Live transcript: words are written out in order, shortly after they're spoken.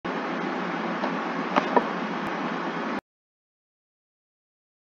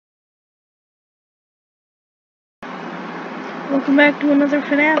Welcome back to another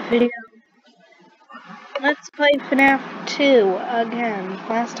FNAF video. Let's play FNAF 2 again.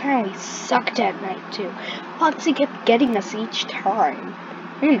 Last time we sucked at night 2. Foxy kept getting us each time.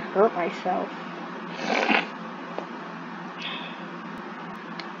 I didn't hurt myself.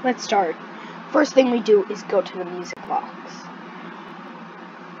 Let's start. First thing we do is go to the music box.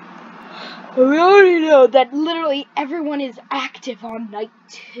 We already know that literally everyone is active on night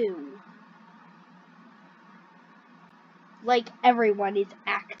 2. Like, everyone is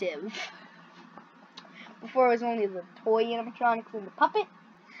active. Before it was only the toy animatronics and the puppet.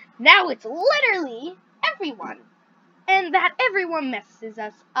 Now it's literally everyone. And that everyone messes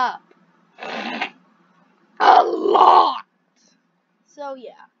us up. A lot! So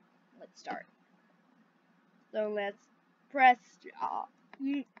yeah, let's start. So let's press stop.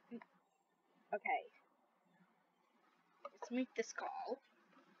 Okay. Let's make this call.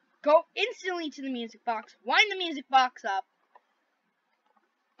 Go instantly to the music box. Wind the music box up.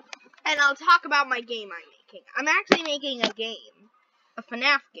 And I'll talk about my game I'm making. I'm actually making a game. A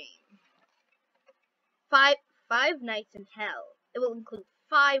FNAF game. Five Nights in Hell. It will include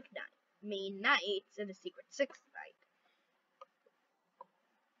 5 main nights and a secret 6th night.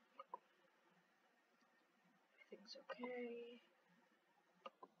 Everything's okay.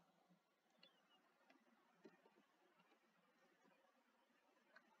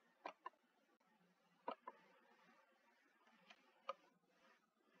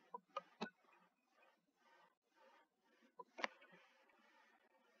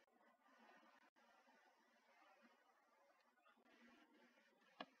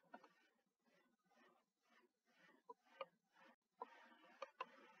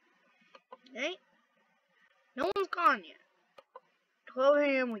 Okay. No one's gone yet. 12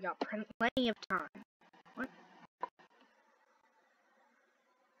 a.m. We got plenty of time. What?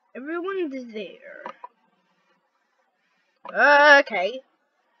 Everyone's there. Okay.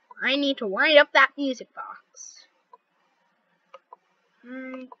 I need to wind up that music box.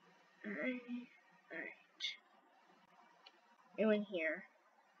 Alright. Anyone here?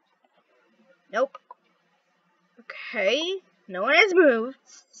 Nope. Okay. No one has moved.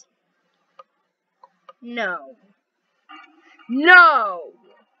 No. No!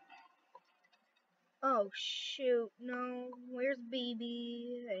 Oh shoot, no. Where's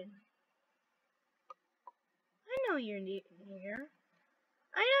BB? I know you're here.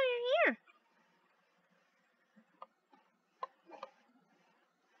 I know you're here.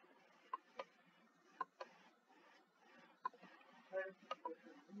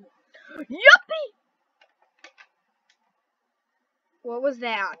 Yuppie! What was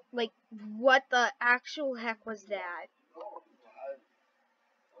that? Like, what the actual heck was that?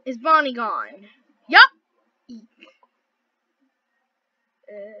 Is Bonnie gone? Yup!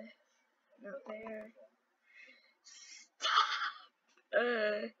 Not there.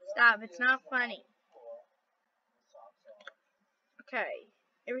 Stop! Stop, it's not funny. Okay.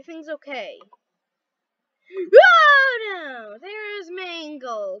 Everything's okay. Oh no! There's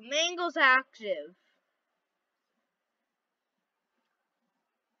Mangle. Mangle's active.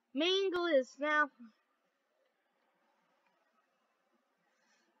 Mangle is now...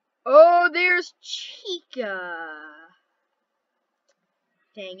 Oh, there's Chica.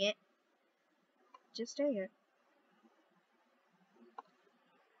 Dang it. Just dang it.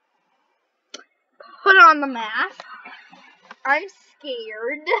 Put on the mask. I'm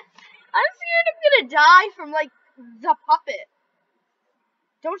scared. I'm scared I'm gonna die from, like, the puppet.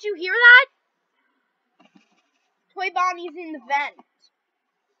 Don't you hear that? Toy Bonnie's in the vent.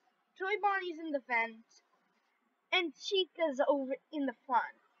 Toy Bonnie's in the vent. And Chica's over in the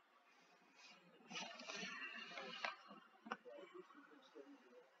front.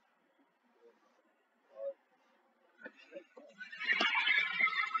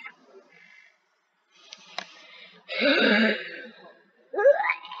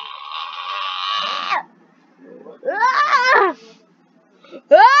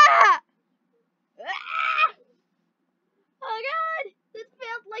 Oh god! This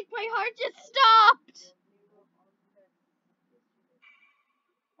felt like my heart just stopped!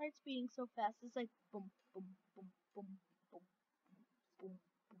 Heart's beating so fast, it's like boom, boom, boom, boom, boom, boom,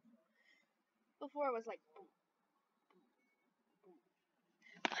 boom. Before it was like boom, boom, boom.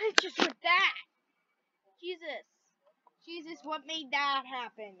 What just with that? Jesus. Jesus, what made that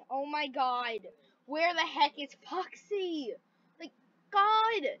happen? Oh my god. Where the heck is Foxy? Like,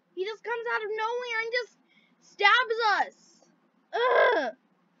 God. He just comes out of nowhere and just stabs us. Ugh.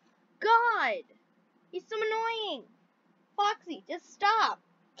 God. He's so annoying. Foxy, just stop.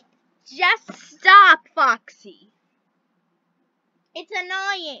 Just stop, Foxy. It's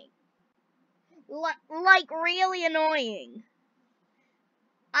annoying. Like, really annoying.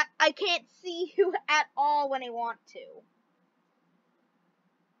 I can't see you at all when I want to.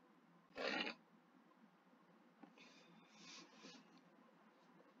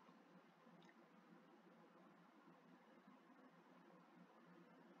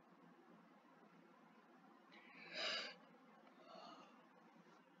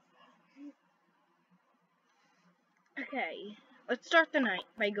 Okay, let's start the night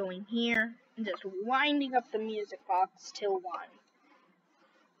by going here and just winding up the music box till 1.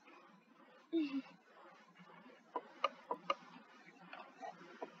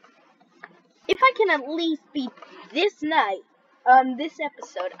 If I can at least beat this night on this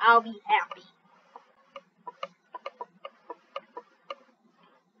episode, I'll be happy.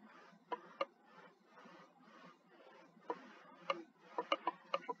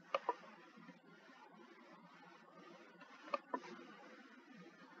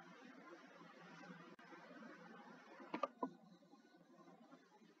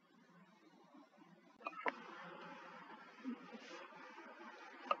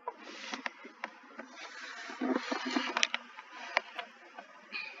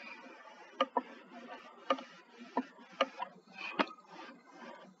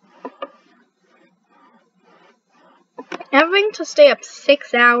 Having to stay up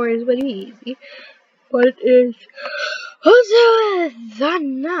 6 hours would be easy, but it is also the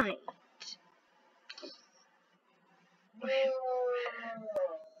night.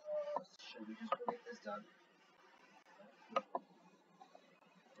 Should we just go get this done?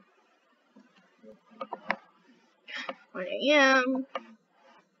 1 a.m.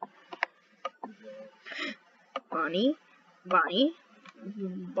 Bonnie, Bonnie,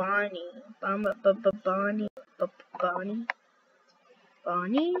 Bonnie, Bonnie, Bonnie,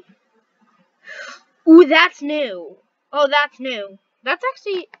 Bonnie. Ooh, that's new. Oh, that's new. That's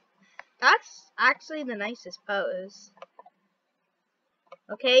actually the nicest pose.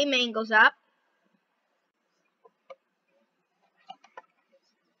 Okay, main goes up.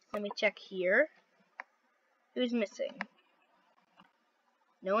 Let me check here. Who's missing?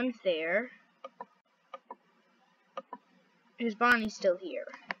 No one's there. Is Bonnie still here?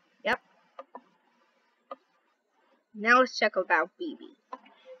 Yep. Now let's check about BB.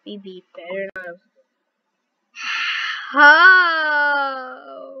 BB better not have.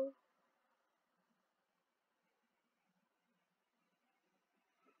 Oh!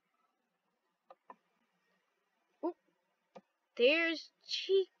 Oop. There's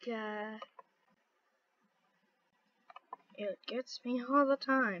Chica. It gets me all the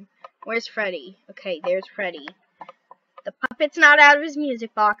time. Where's Freddy? Okay, there's Freddy. The puppet's not out of his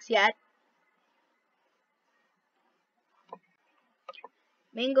music box yet.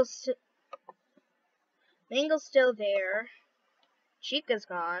 Mangle's still there. Chica's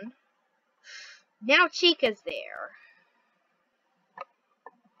gone. Now Chica's there.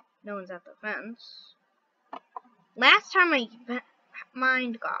 No one's at the fence. Last time my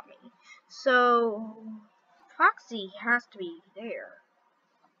mind got me. So Foxy has to be there.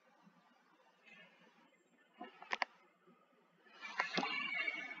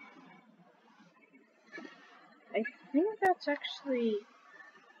 I think that's actually...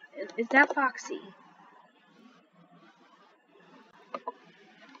 Is that Foxy?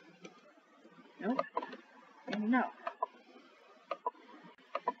 Nope. No.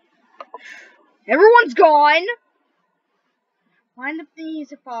 Everyone's gone! Wind up the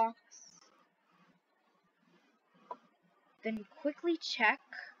music box. Then quickly check.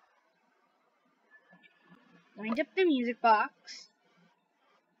 Wind up the music box.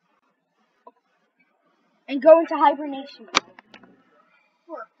 And go into hibernation mode.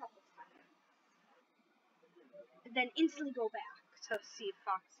 For a couple seconds. And then instantly go back to see if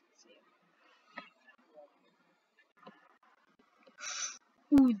Foxy's here.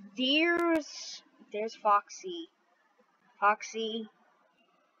 Ooh, there's Foxy. Foxy,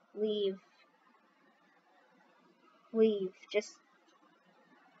 leave. Leave. Just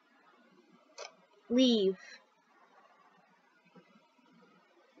leave.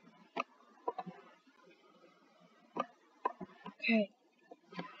 Okay.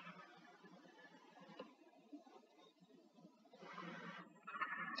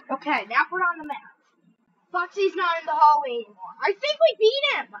 Okay, now put on the map. Foxy's not in the hallway anymore. I think we beat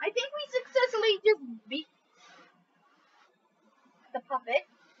him. I think we successfully just beat the puppet.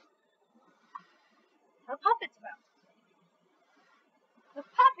 The puppet's about to play. The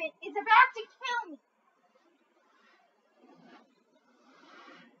puppet is about to kill me.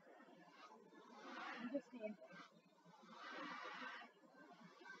 Understand.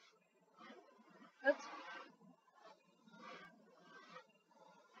 Let's.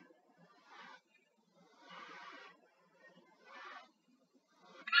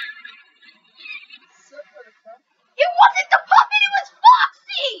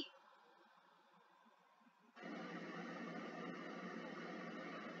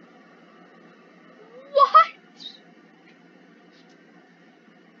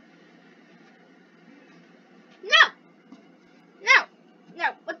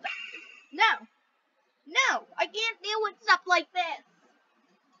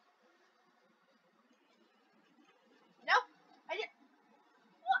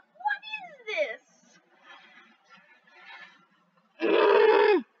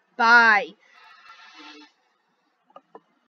 Bye.